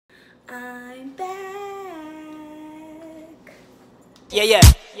I'm back. Yeah.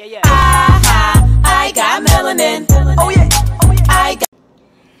 I got melanin. Oh yeah.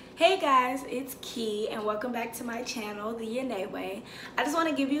 Hey guys, it's Key and welcome back to my channel, The Yane Way. I just want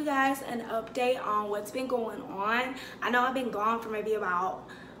to give you guys an update on what's been going on. I know I've been gone for maybe about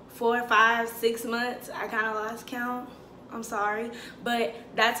 4, 5, 6 months. I kind of lost count. I'm sorry, but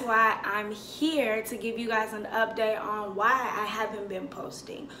that's why I'm here to give you guys an update on why I haven't been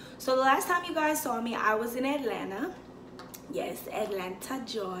posting. So the last time you guys saw me, I was in Atlanta. Yes, Atlanta,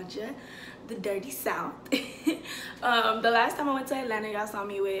 Georgia, the dirty South. The last time I went to Atlanta, y'all saw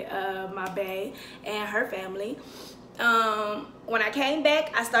me with my bae and her family. When I came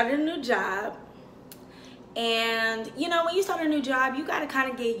back, I started a new job. And you know, when you start a new job, you gotta kind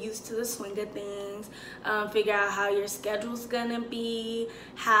of get used to the swing of things, figure out how your schedule's gonna be,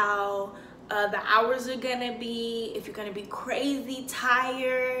 how the hours are gonna be, if you're gonna be crazy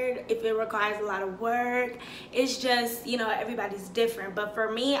tired, if it requires a lot of work. It's just, you know, everybody's different. But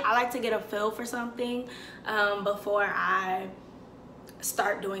for me, I like to get a feel for something before I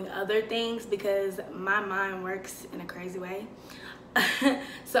start doing other things, because my mind works in a crazy way.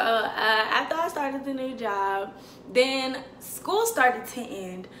 So after I started the new job, then school started to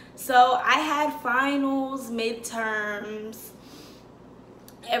end. So I had finals, midterms,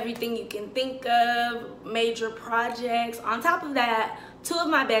 everything you can think of, major projects. On top of that, 2 of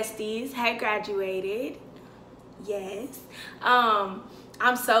my besties had graduated. Yes.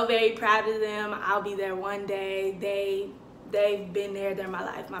 I'm so very proud of them. I'll be there one day. They've been there. They're my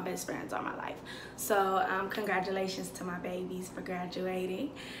life. My best friends are my life. So congratulations to my babies for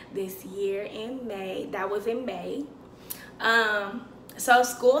graduating this year in May. That was in May. So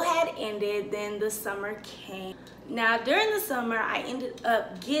school had ended, then the summer came. Now during the summer, I ended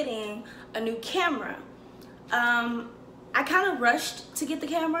up getting a new camera. I kind of rushed to get the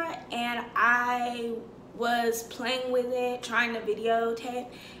camera, and I was playing with it, trying to videotape,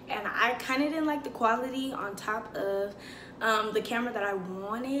 and I kind of didn't like the quality on top of the camera that I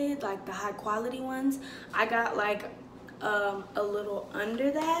wanted, like the high quality ones. I got like a little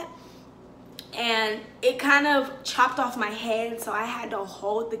under that, and it kind of chopped off my head, so I had to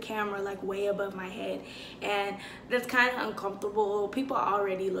hold the camera like way above my head, and that's kind of uncomfortable. People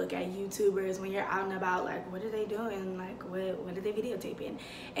already look at YouTubers when you're out and about like, what are they doing, like what are they videotaping?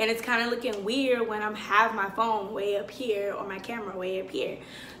 And it's kind of looking weird when I have my phone way up here or my camera way up here.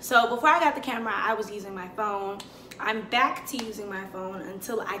 So before I got the camera, I was using my phone. I'm back to using my phone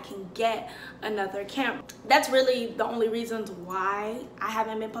until I can get another camera. That's really the only reasons why I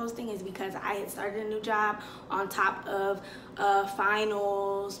haven't been posting, is because I had started a new job on top of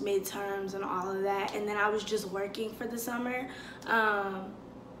finals, midterms, and all of that. And then I was just working for the summer.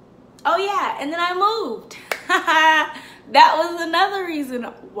 Oh yeah, and then I moved. That was another reason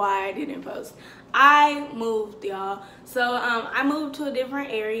why I didn't post. I moved, y'all. So I moved to a different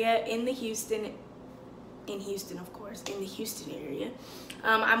area in the Houston area.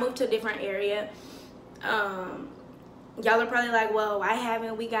 I moved to a different area. Y'all are probably like, well, why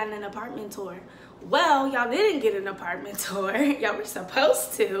haven't we gotten an apartment tour? Well, y'all didn't get an apartment tour. Y'all were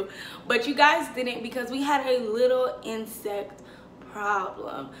supposed to, but you guys didn't, because we had a little insect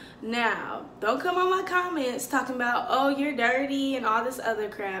problem. Now, don't come on my comments talking about, oh, you're dirty and all this other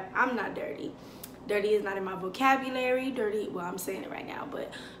crap. I'm not dirty. Dirty is not in my vocabulary. Dirty, well, I'm saying it right now,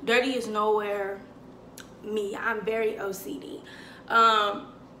 but dirty is nowhere me. I'm very OCD.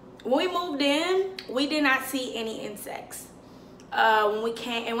 When we moved in, we did not see any insects. When we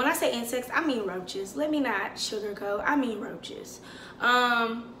came, and when I say insects, I mean roaches. Let me not sugarcoat, I mean roaches.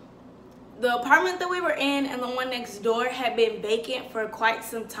 The apartment that we were in and the one next door had been vacant for quite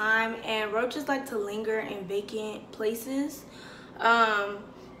some time, and roaches like to linger in vacant places.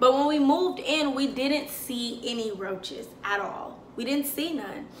 But when we moved in, we didn't see any roaches at all. We didn't see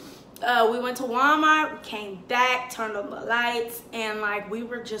none. We went to Walmart, we came back, turned on the lights, and like we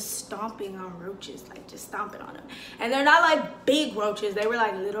were just stomping on roaches, like just stomping on them. And they're not like big roaches, they were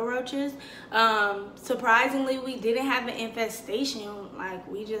like little roaches. Surprisingly, we didn't have an infestation, like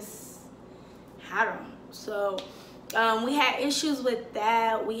we just had them. So we had issues with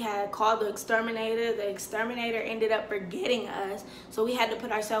that. We had called the exterminator. The exterminator ended up forgetting us, so we had to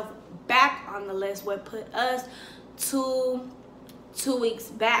put ourselves back on the list, what put us to 2 weeks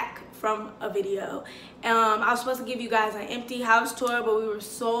back from a video. I was supposed to give you guys an empty house tour, but we were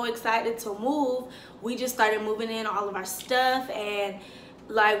so excited to move, we just started moving in all of our stuff, and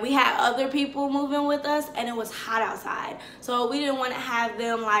like we had other people moving with us, and it was hot outside, so we didn't want to have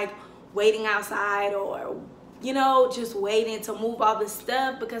them like waiting outside, or you know, just waiting to move all the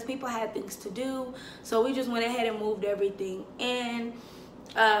stuff, because people had things to do. So we just went ahead and moved everything in.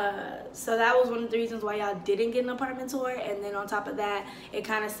 So that was one of the reasons why y'all didn't get an apartment tour. And then on top of that, it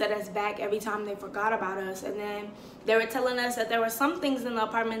kind of set us back every time they forgot about us. And then they were telling us that there were some things in the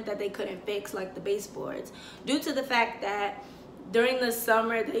apartment that they couldn't fix, like the baseboards, due to the fact that during the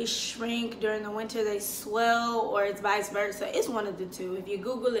summer they shrink, during the winter they swell, or it's vice versa. It's one of the two. If you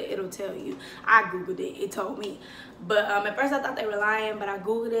Google it, it'll tell you. I Googled it, it told me. But at first I thought they were lying, but I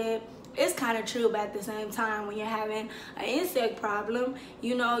Googled it. It's kind of true, but at the same time, when you're having an insect problem,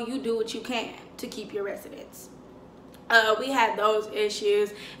 you know, you do what you can to keep your residents. We had those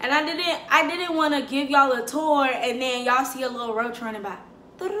issues, and I didn't want to give y'all a tour and then y'all see a little roach running by.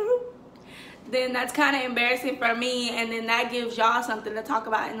 Then that's kind of embarrassing for me, and then that gives y'all something to talk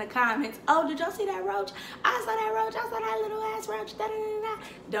about in the comments. Oh, did y'all see that roach? I saw that roach. I saw that little ass roach. Da, da, da, da.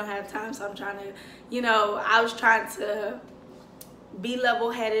 Don't have time, so I'm trying to, you know, I was trying to be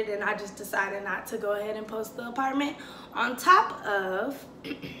level-headed, and I just decided not to go ahead and post the apartment. On top of,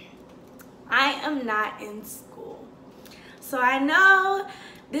 I am not in school. So I know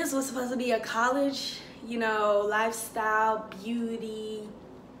this was supposed to be a college, you know, lifestyle, beauty,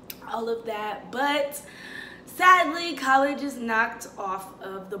 all of that, but sadly college is knocked off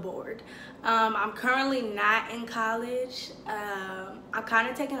of the board. I'm currently not in college. I'm kind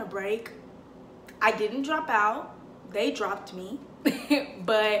of taking a break. I didn't drop out, they dropped me.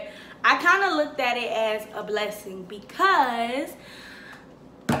 But I kind of looked at it as a blessing because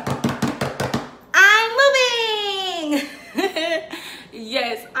I'm moving.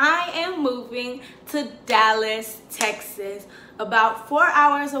 Yes, I am moving to Dallas, Texas, about 4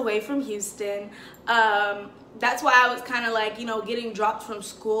 hours away from Houston. That's why I was kind of like, you know, getting dropped from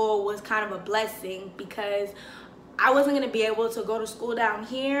school was kind of a blessing, because I wasn't going to be able to go to school down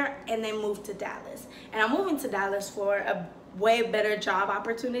here and then move to Dallas. And I'm moving to Dallas for a way better job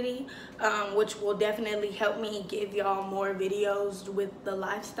opportunity, which will definitely help me give y'all more videos with the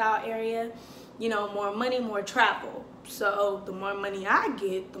lifestyle area. You know, more money, more travel. So the more money I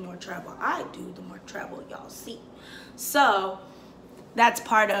get, the more travel I do, the more travel y'all see. So that's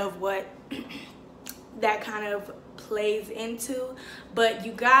part of what that kind of plays into. But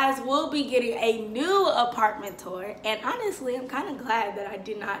you guys will be getting a new apartment tour, and honestly I'm kind of glad that I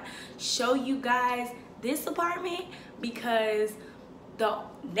did not show you guys this apartment, because the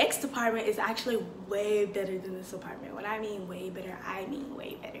next apartment is actually way better than this apartment. When I mean way better, I mean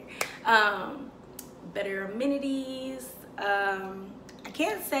way better. Better amenities. I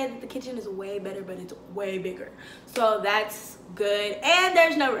can't say that the kitchen is way better, but it's way bigger, so that's good. And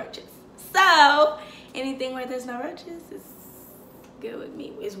there's no roaches, so anything where there's no roaches is good with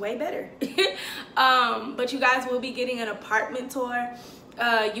me. It's way better. But you guys will be getting an apartment tour.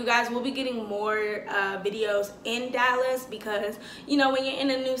 You guys will be getting more videos in Dallas, because you know, when you're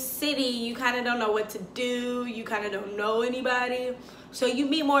in a new city, you kind of don't know what to do, you kind of don't know anybody, so you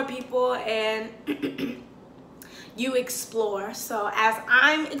meet more people and you explore. So as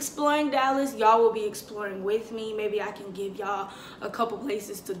I'm exploring Dallas, y'all will be exploring with me. Maybe I can give y'all a couple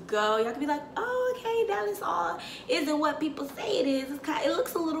places to go. Y'all can be like, oh, okay, Dallas all isn't what people say it is. It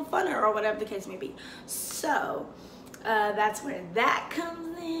looks a little funner, or whatever the case may be. So that's where that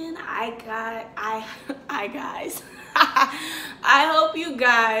comes in. Guys I hope you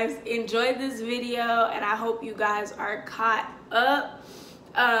guys enjoyed this video, and I hope you guys are caught up.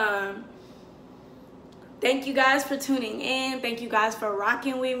 Thank you guys for tuning in. Thank you guys for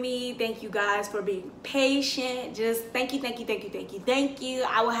rocking with me. Thank you guys for being patient. Just thank you, thank you, thank you, thank you, thank you.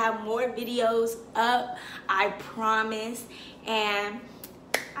 I will have more videos up, I promise. And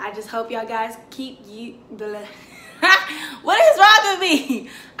I just hope y'all guys keep what is wrong with me?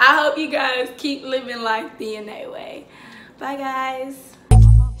 I hope you guys keep living life the DNA way. Bye guys.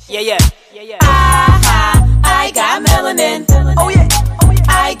 Yeah, yeah. I got melanin. Oh yeah.